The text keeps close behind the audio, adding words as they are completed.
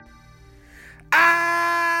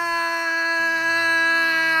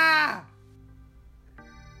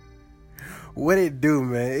What it do,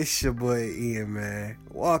 man? It's your boy Ian, man.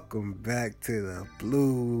 Welcome back to the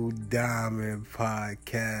Blue Diamond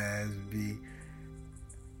Podcast, B.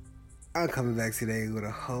 I'm coming back today with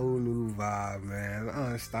a whole new vibe, man.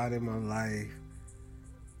 I started my life.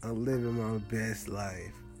 I'm living my best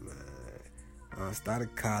life, man. I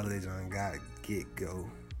started college. I got get go.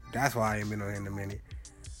 That's why I ain't been on here in a minute.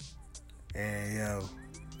 And yo,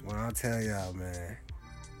 when I tell y'all, man,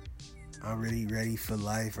 I'm really ready for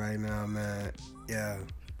life right now, man. Yeah.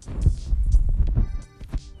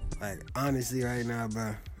 Like, honestly, right now,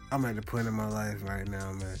 bro, I'm at the point in my life right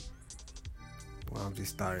now, man. Well, I'm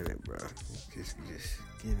just starting it, bro. Just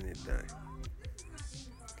getting it done.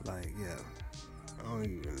 Like, yeah. I don't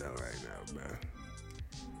even know right now, bro.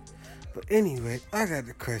 But anyway, I got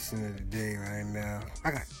the question of the day right now.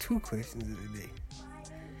 I got two questions of the day.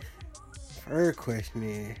 First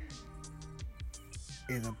question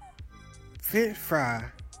is a French fry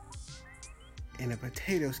and a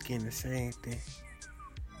potato skin the same thing?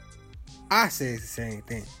 I say it's the same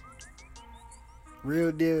thing.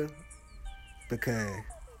 Real deal. Because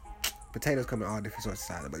potatoes come in all different sorts of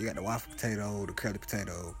sizes. But you got the waffle potato, the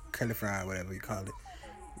curly fry, whatever you call it.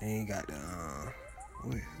 Then you got the,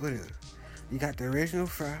 what is it? You got the original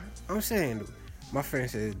fry. I'm saying, my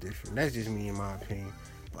friend says it's different. That's just me in my opinion.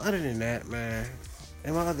 But other than that, man,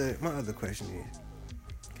 and my other question is,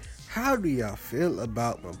 how do y'all feel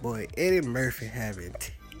about my boy Eddie Murphy having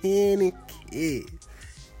 10 kids?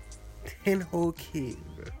 10 whole kids,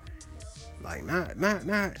 bro. Like, not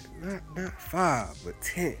 5, but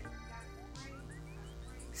 10.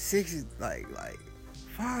 6 is like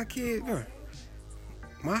 5 kids, bro.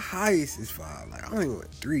 My highest is 5. Like, I only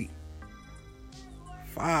went 3.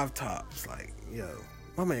 5 tops. Like, yo,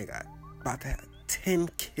 my man got about to have 10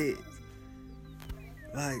 kids.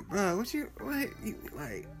 Like, bro,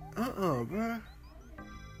 bro.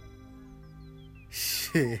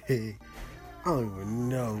 Shit. I don't even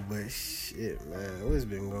know, but shit, man. What's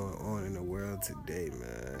been going on in the world today,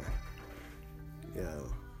 man?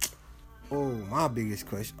 Yo. Oh, my biggest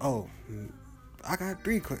question. Oh, I got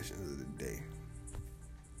 3 questions of the day.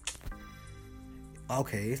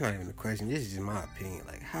 Okay, it's not even a question. This is just my opinion.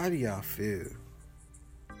 Like, how do y'all feel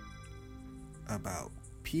about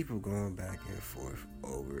people going back and forth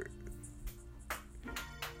over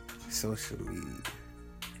social media?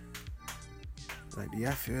 Like, do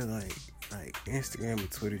y'all feel like Instagram and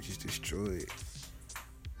Twitter just destroyed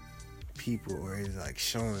people, or is like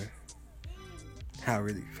showing how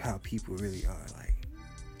people really are? Like,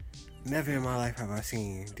 never in my life have I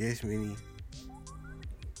seen this many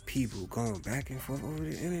people going back and forth over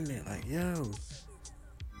the internet. Like, yo.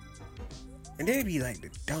 And they be like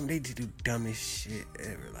they just do dumbest shit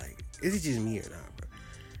ever. Like, is it just me or not, bro?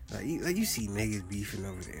 Like you see niggas beefing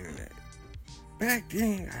over the internet. Back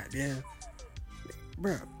then, goddamn,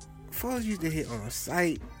 bro, folks used to hit on a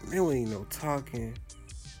site. There wasn't no talking.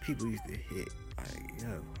 People used to hit. Like,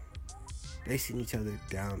 yo, they seen each other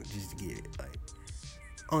down just to get it. Like,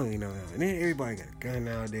 I don't even know now. And then everybody got a gun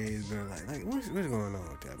nowadays, bro. Like what's going on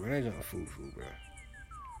with that, bro? That's not food, bro.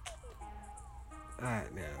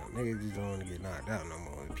 Alright, now, niggas just don't want to get knocked out no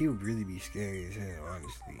more. People really be scary as hell,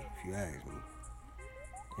 honestly, if you ask me.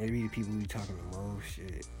 They be the people who be talking the most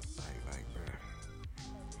shit. Like, bro.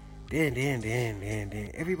 Then.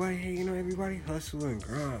 Everybody, hey, you know, everybody hustle and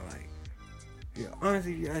grind. Like, yeah,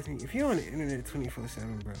 honestly, if you ask me, if you're on the internet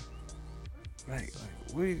 24/7, bro, like,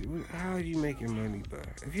 how are you making money, bro?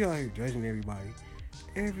 If you out here judging everybody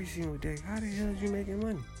every single day, how the hell is you making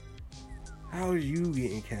money? How is you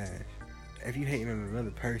getting cash? If you hating on another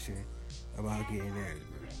person about getting theirs,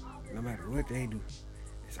 bro, no matter what they do,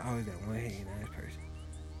 it's always that one hating ass person.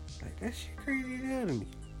 Like, that shit crazy as hell to me.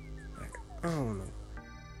 Like, I don't know.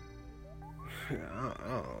 I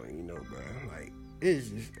don't even know, bro. Like, it's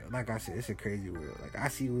just, like I said, it's a crazy world. Like, I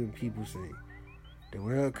see when people say, the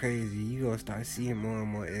world crazy, you gonna start seeing more and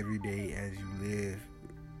more every day as you live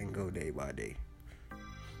and go day by day.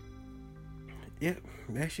 Yep,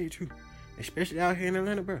 that shit true. Especially out here in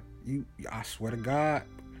Atlanta, bro. I swear to God,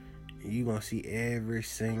 you gonna see every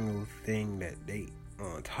single thing that they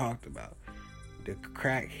talked about. The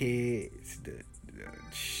crackheads, the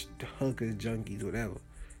hookers, junkies, whatever.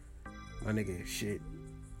 My nigga, shit.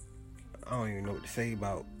 I don't even know what to say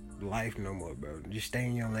about life no more, bro. Just stay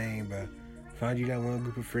in your lane, bro. Find you that one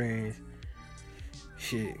group of friends.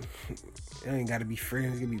 Shit. It ain't gotta be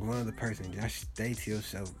friends. It can be one other person. Just stay to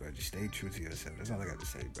yourself, bro. Just stay true to yourself. That's all I got to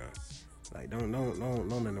say, bro. Like, don't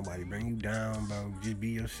let nobody bring you down, bro. Just be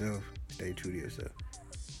yourself. Stay true to yourself.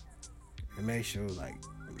 And make sure, like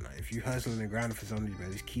if you hustling and grinding for something, bro,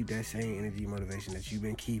 just keep that same energy, motivation that you've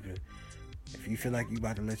been keeping If you feel like you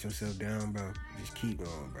about to let yourself down, bro, just keep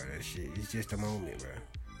going, bro. That shit, it's just a moment, bro.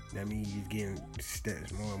 That means you're getting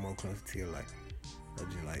steps more and more closer to your life. I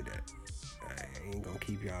just like that. I ain't gonna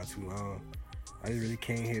keep y'all too long. I just really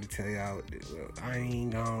came here to tell y'all, I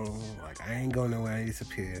ain't going nowhere. I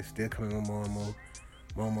disappear. Still coming with more and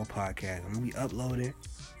more podcasts. I'm gonna be uploading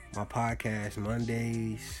my podcast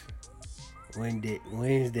Mondays,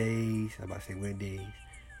 Wednesdays. I'm about to say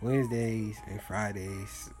Wednesdays and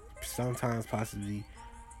Fridays. Sometimes possibly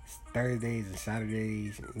Thursdays and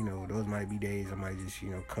Saturdays. You know, those might be days I might just,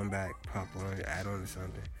 come back, pop on, add on to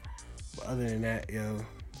something. But other than that,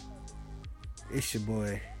 it's your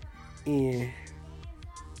boy Ian.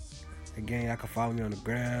 Again, y'all can follow me on the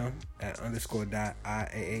ground at _.IAANN._.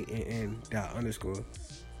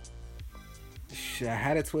 Shit, I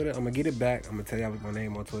had a Twitter. I'm gonna get it back. I'm gonna tell y'all what my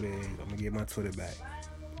name on Twitter is. I'm gonna get my Twitter back.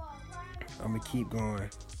 I'm gonna keep going.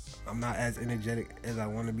 I'm not as energetic as I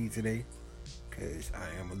want to be today, cause I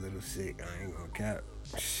am a little sick. I ain't gonna cap.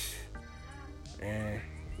 And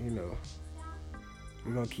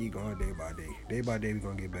we're gonna keep going day by day. Day by day, we're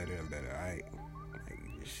gonna get better and better. Alright,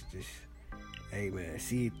 just. Hey man,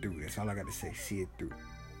 see it through. That's all I got to say. See it through.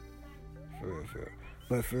 For real.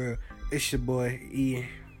 But for real, it's your boy Ian.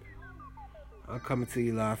 I'm coming to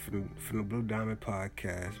you live from the Blue Diamond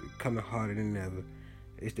Podcast. We're coming harder than ever.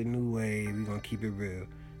 It's the new wave. We're gonna keep it real.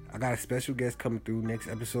 I got a special guest coming through next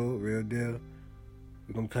episode. Real deal.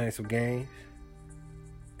 We're gonna be playing some games.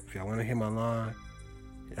 If y'all wanna hear my line,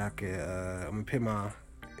 y'all can. I'm gonna put my.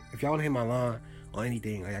 If y'all wanna hear my line on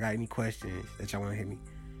anything, or y'all got any questions that y'all wanna hit me,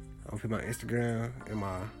 I'm gonna put my Instagram and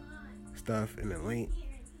my stuff in the link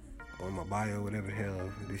on my bio, whatever the hell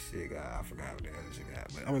this shit got. I forgot what the hell this shit got.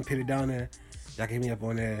 But I'm gonna put it down there. Y'all can hit me up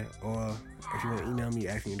on there. Or if you wanna email me,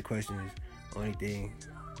 ask me any questions or anything,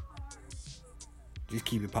 just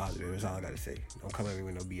keep it positive. That's all I gotta say. Don't come at me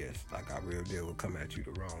with no BS. Like I real deal will come at you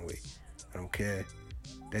the wrong way. I don't care.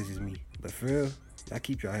 That's just me. But for real, y'all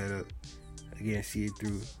keep your head up. Again, see it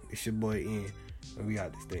through. It's your boy Ian. And we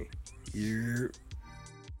out this thing. Yeah.